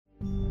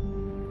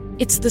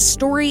It's the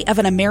story of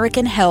an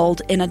American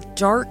held in a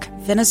dark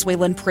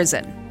Venezuelan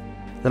prison.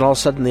 Then all of a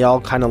sudden they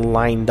all kind of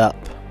lined up.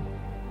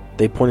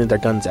 They pointed their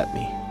guns at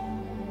me.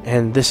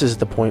 And this is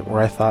the point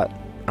where I thought,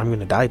 I'm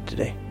going to die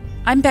today.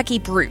 I'm Becky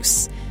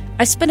Bruce.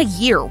 I spent a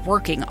year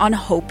working on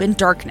Hope in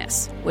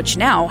Darkness, which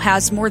now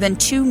has more than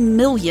 2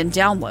 million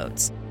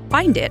downloads.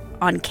 Find it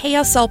on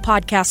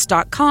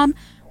kslpodcast.com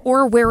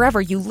or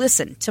wherever you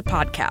listen to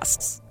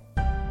podcasts.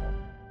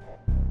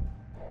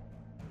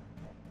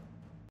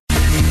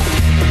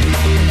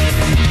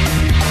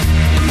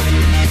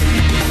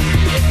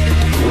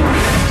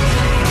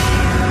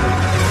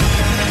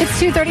 It's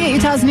 2:30 at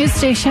Utah's news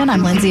station.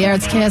 I'm Lindsay Eyre.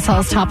 It's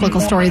KSL's top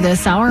local story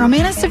this hour. A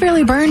man is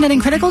severely burned and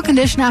in critical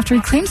condition after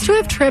he claims to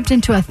have tripped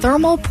into a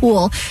thermal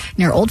pool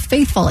near Old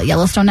Faithful at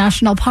Yellowstone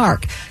National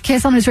Park.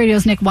 KSL News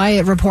Radio's Nick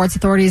Wyatt reports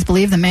authorities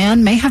believe the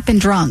man may have been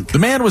drunk. The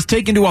man was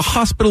taken to a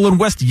hospital in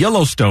West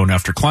Yellowstone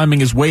after climbing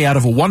his way out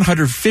of a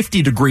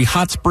 150-degree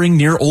hot spring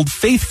near Old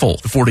Faithful.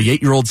 The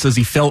 48-year-old says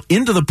he fell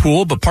into the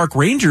pool, but park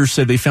rangers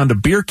said they found a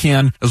beer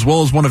can as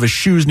well as one of his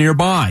shoes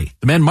nearby.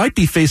 The man might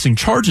be facing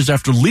charges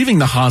after leaving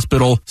the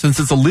hospital,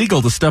 since it's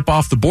illegal to step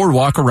off the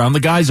boardwalk around the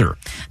geyser.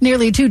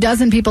 Nearly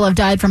 24 people have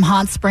died from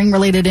hot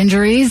spring-related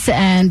injuries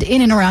and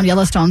in and around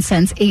Yellowstone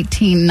since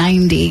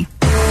 1890.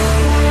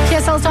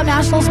 KSL's top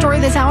national story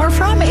this hour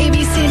from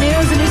ABC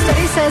News. A new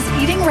study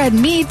says eating red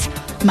meat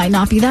might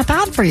not be that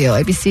bad for you.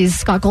 ABC's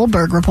Scott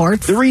Goldberg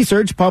reports. The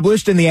research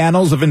published in the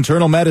Annals of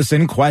Internal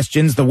Medicine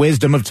questions the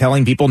wisdom of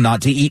telling people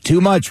not to eat too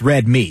much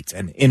red meat.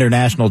 An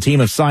international team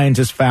of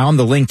scientists found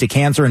the link to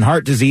cancer and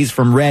heart disease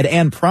from red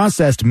and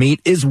processed meat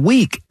is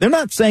weak. They're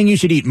not saying you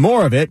should eat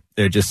more of it.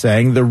 They're just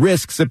saying the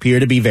risks appear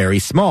to be very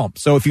small.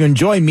 So if you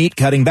enjoy meat,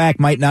 cutting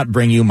back might not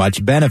bring you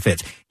much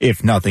benefit.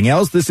 If nothing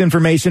else, this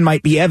information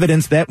might be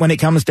evidence that when it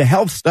comes to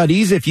health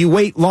studies, if you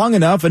wait long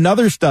enough,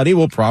 another study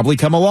will probably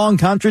come along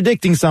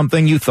contradicting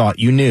something you thought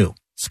you knew.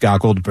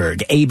 Scott Goldberg,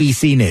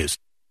 ABC News.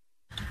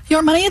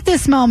 Your money at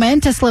this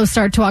moment. A slow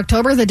start to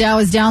October. The Dow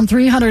is down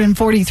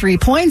 343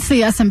 points.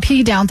 The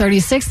S&P down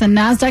 36. The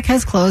NASDAQ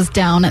has closed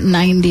down at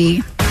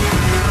 90.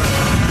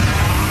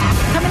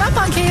 Coming up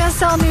on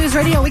KSL News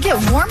Radio, we get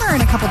warmer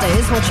in a couple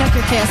days. We'll check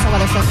your KSL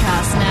weather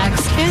forecast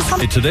next.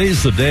 KSL.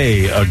 Today's the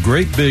day a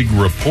great big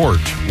report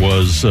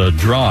was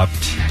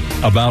dropped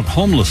about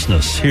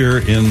homelessness here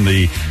in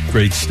the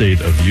great state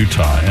of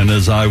Utah. And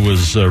as I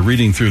was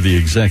reading through the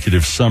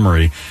executive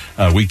summary,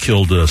 we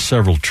killed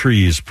several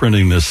trees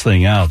printing this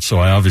thing out, so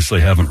I obviously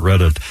haven't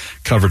read it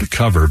cover to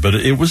cover. But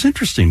it was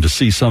interesting to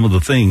see some of the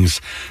things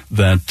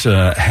that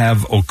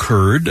have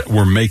occurred.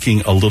 We're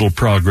making a little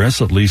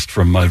progress, at least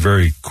from my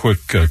very quick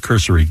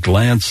cursory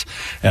glance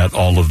at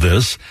all of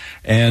this.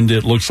 And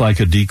it looks like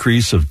a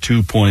decrease of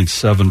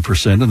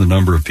 2.7% in the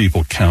number of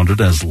people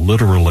counted as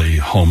literally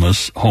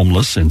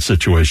homeless in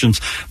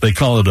situations. They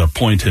call it a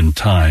point in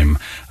time,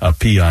 a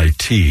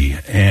PIT.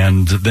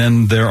 And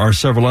then there are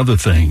several other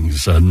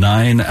things.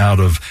 9 out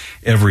of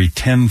every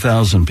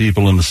 10,000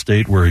 people in the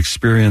state were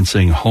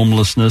experiencing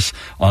homelessness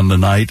on the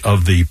night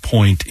of the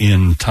point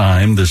in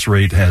time. This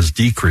rate has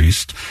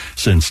decreased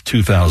since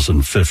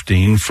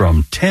 2015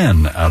 from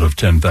 10 out of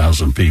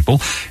 10,000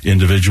 people.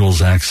 Individuals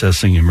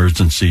accessing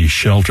emergency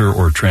shelter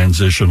or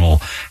transitional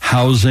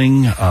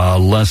housing,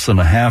 less than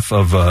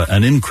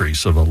an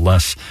increase of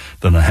less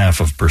than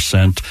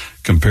 0.5%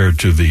 compared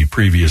to the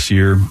previous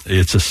year.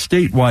 It's a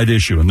statewide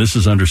issue, and this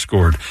is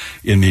underscored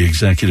in the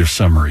executive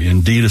summary.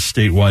 Indeed, a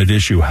statewide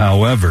issue.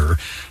 However,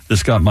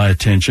 this got my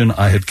attention.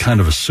 I had kind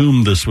of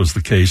assumed this was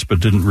the case,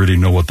 but didn't really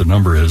know what the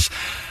number is.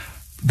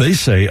 They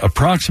say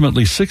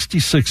approximately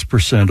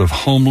 66% of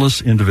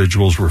homeless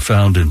individuals were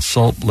found in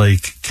Salt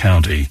Lake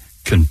County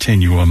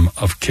continuum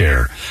of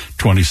care,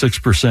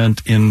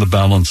 26% in the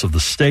balance of the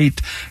state,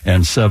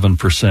 and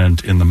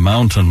 7% in the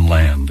mountain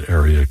land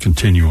area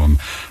continuum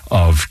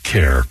of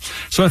care.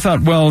 So I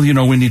thought, well,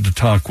 we need to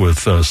talk with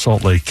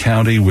Salt Lake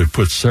County. We've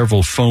put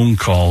several phone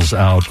calls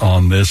out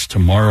on this.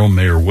 Tomorrow,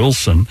 Mayor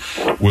Wilson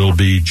will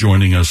be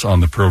joining us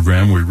on the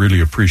program. We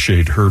really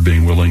appreciate her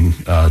being willing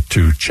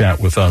to chat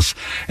with us.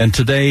 And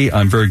today,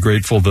 I'm very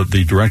grateful that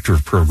the Director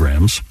of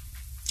Programs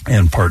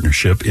and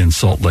Partnership in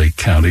Salt Lake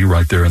County,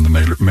 right there in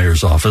the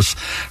mayor's office,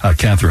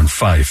 Catherine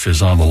Fife,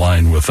 is on the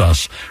line with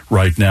us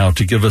right now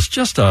to give us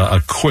just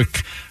a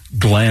quick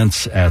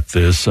glance at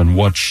this and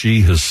what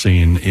she has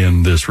seen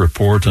in this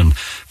report. And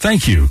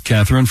thank you,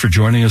 Catherine, for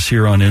joining us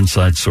here on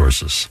Inside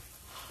Sources.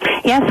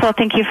 Yes, well,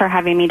 thank you for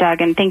having me,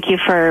 Doug, and thank you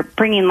for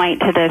bringing light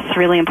to this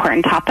really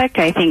important topic.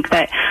 I think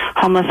that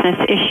homelessness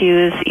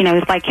issues,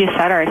 like you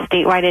said, are a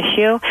statewide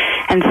issue,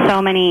 and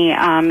so many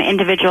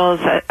individuals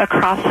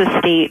across the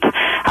state,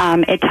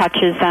 it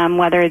touches them,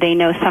 whether they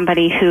know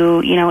somebody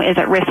who, is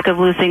at risk of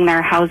losing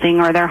their housing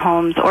or their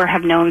homes, or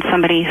have known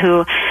somebody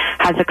who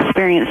has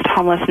experienced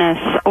homelessness,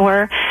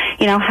 or,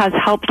 has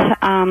helped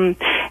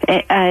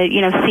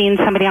seen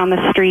somebody on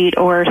the street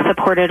or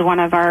supported one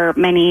of our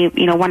many,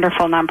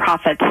 wonderful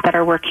nonprofits that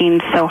are working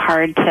so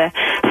hard to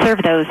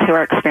serve those who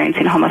are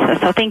experiencing homelessness.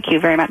 So thank you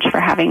very much for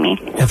having me.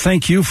 Yeah,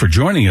 thank you for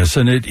joining us.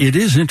 And it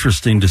is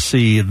interesting to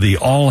see the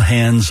all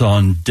hands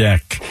on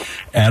deck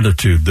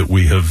attitude that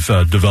we have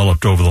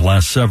developed over the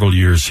last several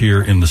years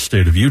here in the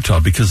state of Utah,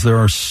 because there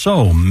are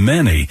so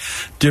many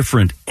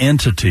different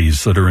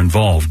entities that are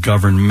involved,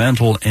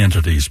 governmental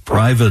entities,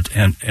 private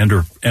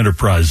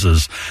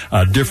enterprises,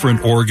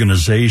 different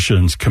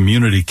organizations,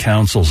 community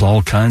councils,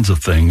 all kinds of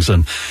things.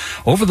 And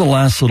over the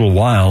last little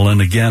while,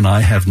 and again,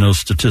 I have no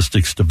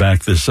statistics to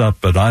back this up,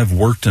 but I've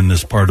worked in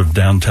this part of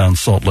downtown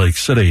Salt Lake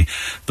City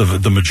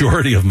the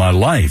majority of my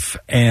life.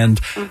 And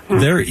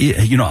there,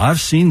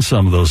 I've seen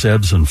some of those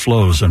ebbs and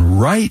flows. And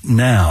right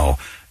now,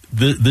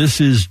 this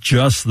is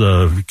just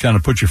the kind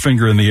of put your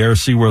finger in the air,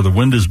 see where the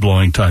wind is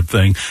blowing type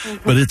thing.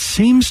 But it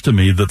seems to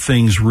me that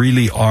things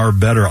really are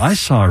better. I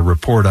saw a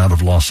report out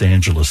of Los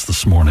Angeles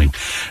this morning,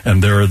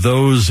 and there are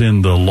those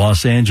in the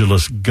Los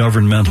Angeles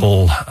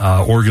governmental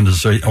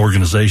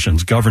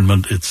organizations,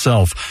 government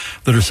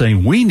itself, that are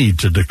saying we need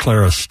to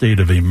declare a state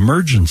of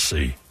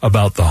emergency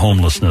about the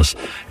homelessness.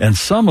 And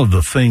some of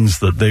the things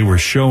that they were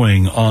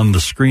showing on the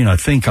screen, I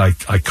think I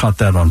caught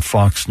that on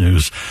Fox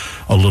News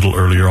a little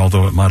earlier,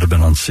 although it might have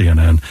been on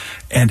CNN,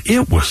 and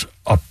it was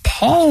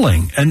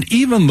appalling. And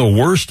even the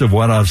worst of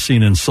what I've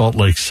seen in Salt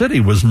Lake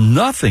City was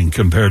nothing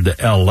compared to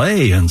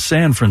LA and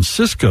San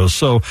Francisco.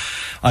 So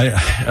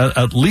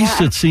at least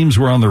it seems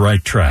we're on the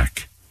right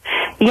track.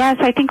 Yes,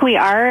 I think we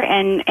are,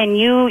 and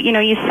you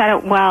said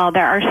it well.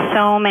 There are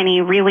so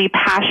many really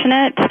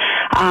passionate,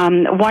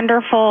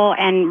 wonderful,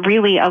 and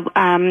really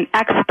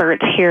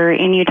experts here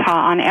in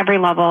Utah on every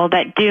level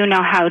that do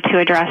know how to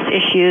address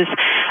issues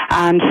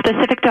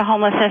specific to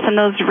homelessness and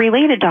those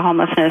related to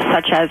homelessness,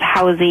 such as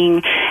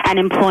housing and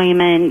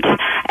employment,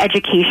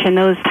 education,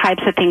 those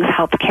types of things,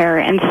 healthcare.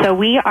 And so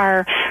we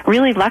are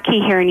really lucky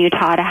here in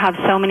Utah to have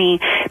so many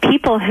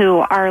people who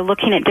are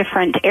looking at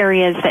different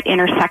areas that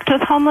intersect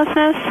with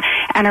homelessness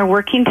and are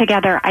working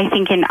together, I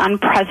think, in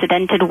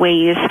unprecedented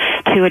ways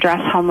to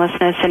address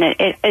homelessness. And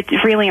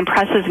it really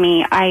impresses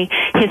me. I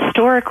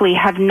historically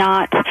have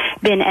not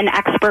been an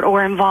expert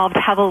or involved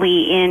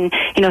heavily in,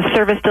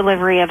 service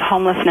delivery of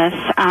homelessness.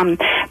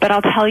 But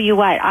I'll tell you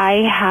what,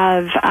 I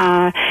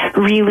have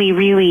really,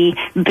 really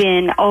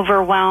been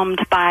overwhelmed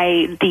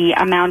by the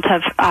amount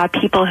of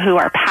people who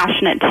are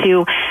passionate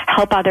to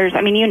help others.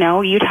 I mean,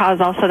 Utah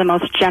is also the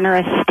most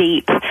generous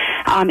state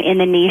in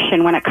the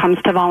nation when it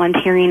comes to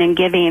volunteering and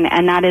giving,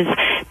 and that is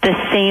the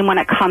same when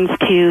it comes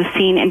to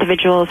seeing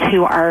individuals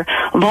who are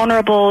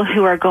vulnerable,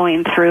 who are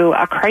going through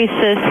a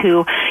crisis,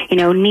 who,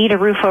 need a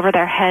roof over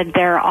their head.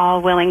 They're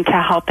all willing to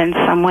help in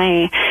some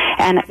way.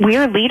 And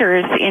we're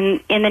leaders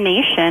in the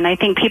nation. I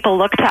think people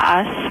look to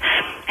us.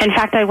 In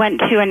fact, I went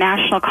to a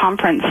national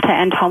conference to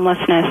end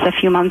homelessness a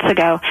few months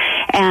ago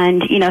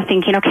and,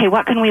 thinking, okay,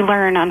 what can we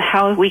learn on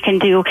how we can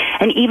do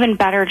an even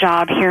better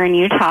job here in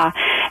Utah?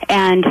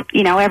 And,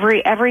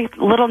 every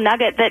little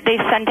nugget that they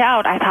sent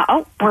out, I thought,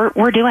 oh,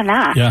 we're doing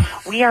that. Yeah.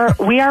 We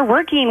are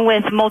working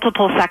with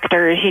multiple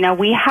sectors.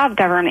 We have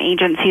government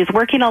agencies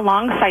working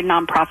alongside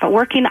nonprofit,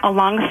 working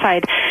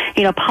alongside,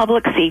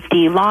 public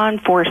safety, law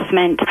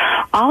enforcement,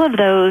 all of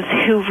those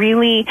who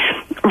really,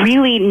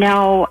 really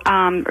know,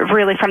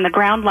 really from the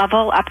ground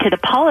level up to the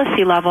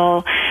policy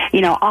level,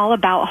 all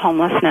about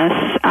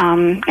homelessness.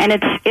 And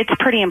it's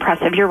pretty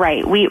impressive. You're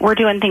right. We're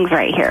doing things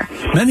right here.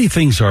 Many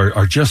things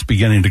are just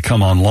beginning to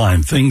come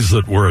online, things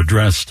that were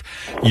addressed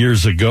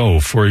years ago.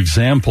 For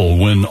example,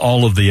 when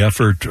all of the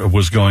effort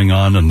was going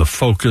on and the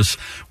focus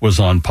was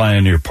on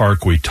Pioneer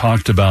Park, we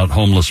talked about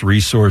homeless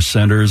resource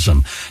centers,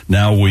 and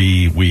now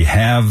we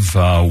have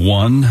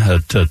one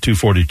at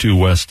 242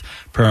 West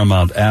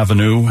Paramount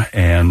Avenue,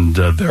 and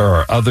there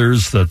are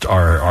others that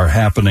are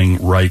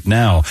happening right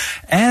now.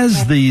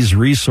 As these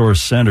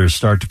resource centers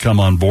start to come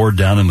on board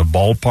down in the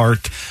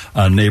Ballpark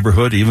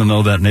neighborhood, even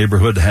though that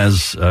neighborhood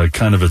has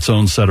kind of its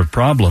own set of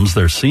problems,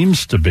 there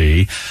seems to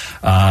be,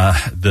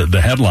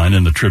 the headline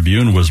in the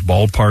Tribune was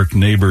Ballpark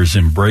Neighbors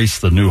Embrace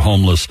the New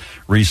Homeless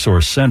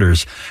Resource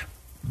Centers.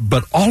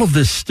 But all of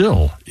this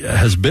still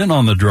has been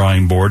on the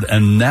drawing board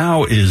and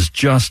now is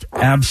just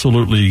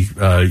absolutely,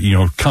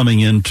 coming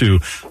into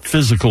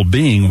physical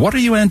being. What are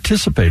you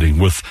anticipating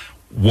with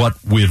what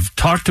we've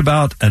talked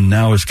about and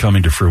now is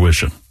coming to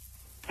fruition?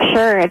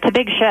 Sure, it's a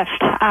big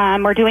shift.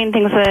 We're doing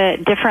things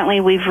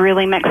differently. We've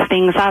really mixed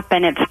things up,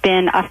 and it's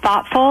been a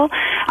thoughtful,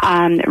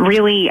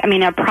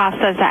 a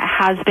process that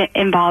has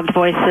involved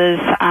voices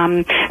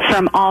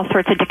from all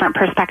sorts of different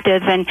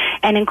perspectives,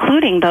 and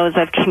including those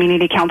of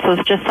community councils,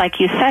 just like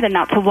you said. And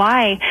that's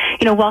why,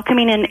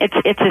 welcoming in,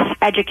 it's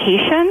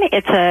education.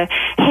 It's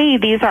hey,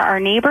 these are our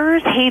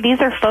neighbors. Hey, these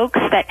are folks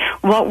that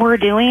what we're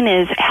doing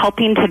is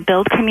helping to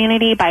build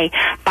community by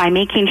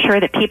making sure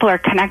that people are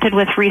connected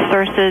with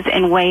resources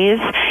in ways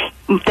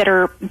that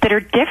are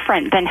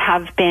different than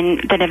have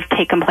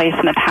taken place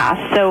in the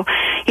past. So,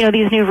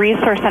 these new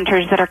resource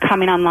centers that are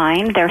coming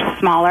online, they're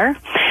smaller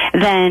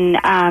than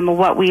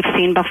what we've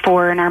seen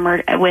before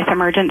with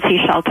emergency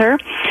shelter.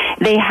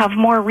 They have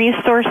more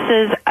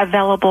resources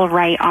available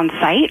right on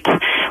site,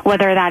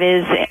 whether that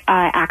is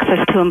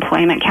access to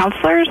employment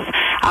counselors,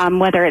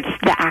 whether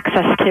it's the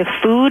access to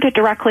food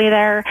directly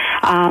there,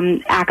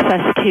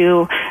 access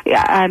to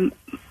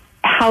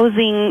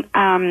housing.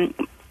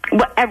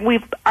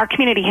 Our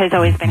community has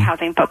always been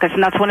housing focused,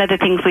 and that's one of the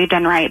things we've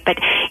done right. But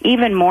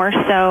even more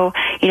so,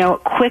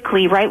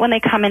 quickly, right when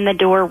they come in the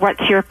door, what's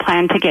your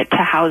plan to get to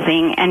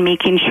housing, and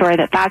making sure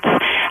that that's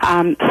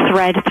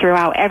thread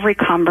throughout every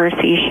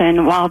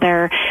conversation while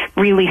they're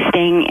really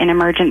staying in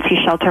emergency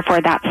shelter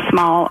for that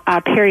small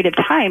period of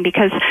time,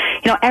 because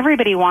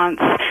everybody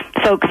wants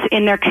folks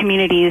in their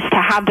communities to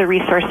have the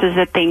resources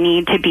that they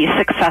need to be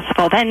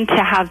successful, then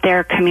to have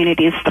their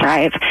communities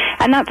thrive.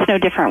 And that's no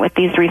different with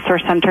these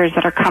resource centers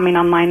that are coming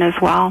online as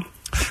well.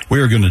 We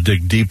are going to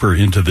dig deeper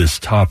into this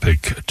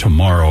topic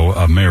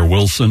tomorrow. Mayor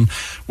Wilson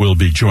will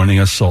be joining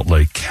us, Salt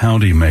Lake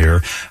County Mayor.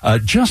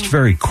 Just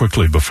very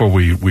quickly before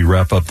we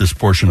wrap up this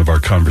portion of our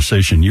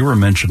conversation, you were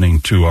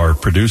mentioning to our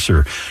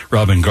producer,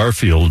 Robin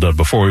Garfield,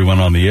 before we went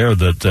on the air,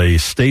 that a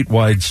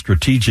statewide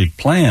strategic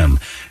plan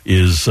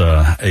is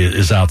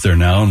out there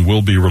now and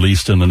will be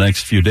released in the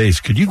next few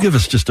days. Could you give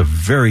us just a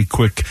very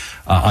quick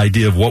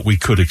idea of what we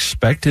could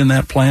expect in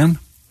that plan?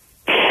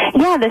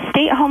 Yeah, the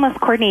State Homeless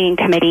Coordinating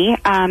Committee,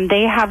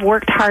 they have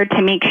worked hard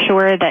to make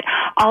sure that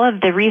all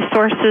of the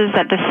resources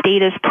that the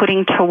state is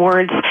putting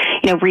towards,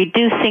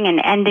 reducing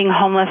and ending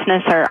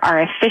homelessness are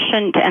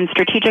efficient and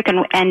strategic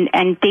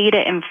and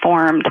data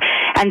informed.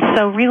 And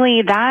so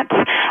really that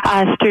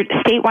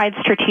statewide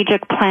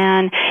strategic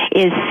plan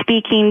is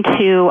speaking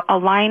to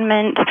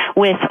alignment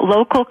with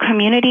local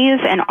communities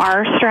and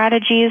our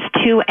strategies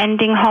to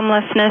ending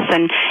homelessness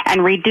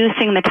and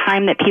reducing the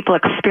time that people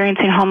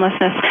experiencing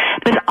homelessness,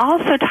 but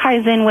also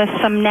ties in with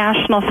some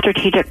national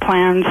strategic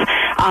plans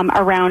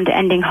around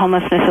ending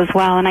homelessness as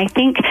well. And I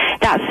think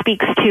that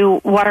speaks to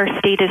what our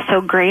state is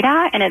so great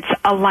at, and it's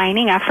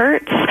aligning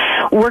efforts,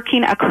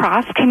 working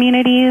across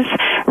communities,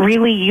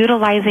 really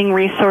utilizing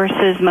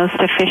resources most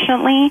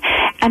efficiently.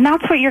 And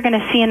that's what you're going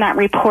to see in that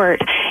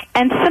report.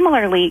 And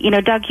similarly,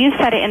 Doug, you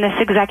said it in this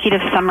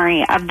executive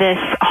summary of this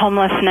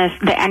homelessness,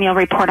 the annual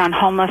report on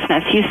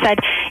homelessness. You said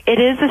it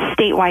is a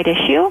statewide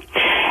issue,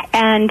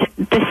 and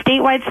the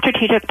statewide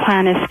strategic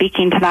plan is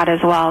speaking to that as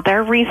well.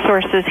 There are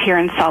resources here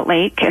in Salt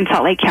Lake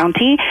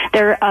County.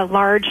 There are a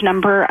large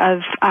number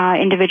of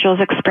individuals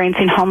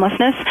experiencing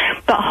homelessness,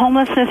 but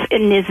homelessness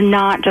is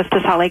not just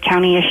a Salt Lake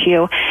County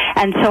issue.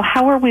 And so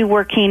how are we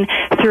working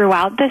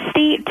throughout the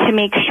state to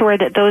make sure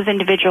that those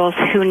individuals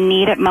who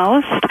need it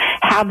most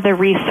have the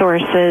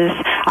resources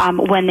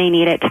when they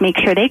need it, to make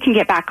sure they can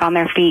get back on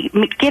their feet,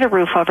 get a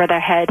roof over their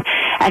head,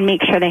 and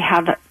make sure they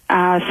have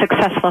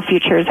successful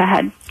futures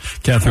ahead.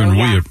 Catherine,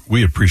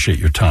 we appreciate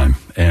your time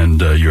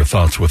and your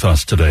thoughts with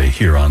us today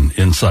here on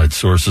Inside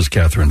Sources.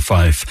 Catherine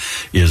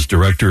Fife is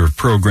Director of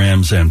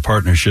Programs and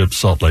Partnerships,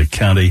 Salt Lake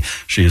County.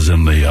 She is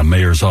in the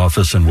mayor's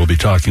office, and we'll be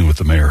talking with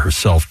the mayor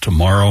herself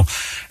tomorrow.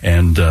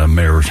 And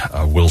Mayor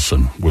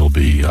Wilson will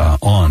be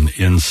on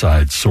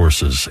Inside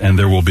Sources. And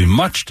there will be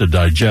much to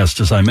digest.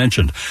 As I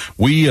mentioned,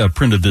 we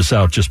printed this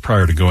out just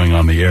prior to going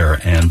on the air,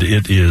 and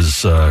it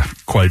is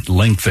quite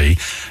lengthy.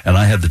 And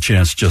I had the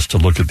chance just to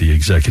look at the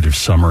executive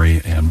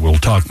summary, and we'll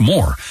talk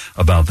more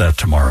about that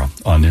tomorrow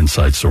on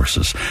Inside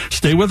Sources.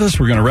 Stay with us.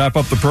 We're going to wrap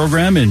up the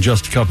program in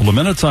just a couple of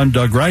minutes. I'm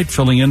Doug Wright,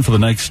 filling in for the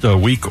next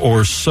week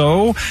or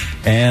so,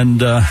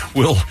 and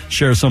we'll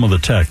share some of the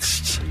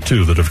texts,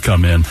 too, that have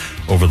come in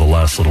over the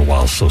last little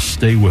while. So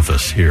stay with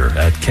us here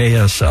at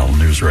KSL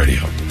News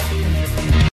Radio.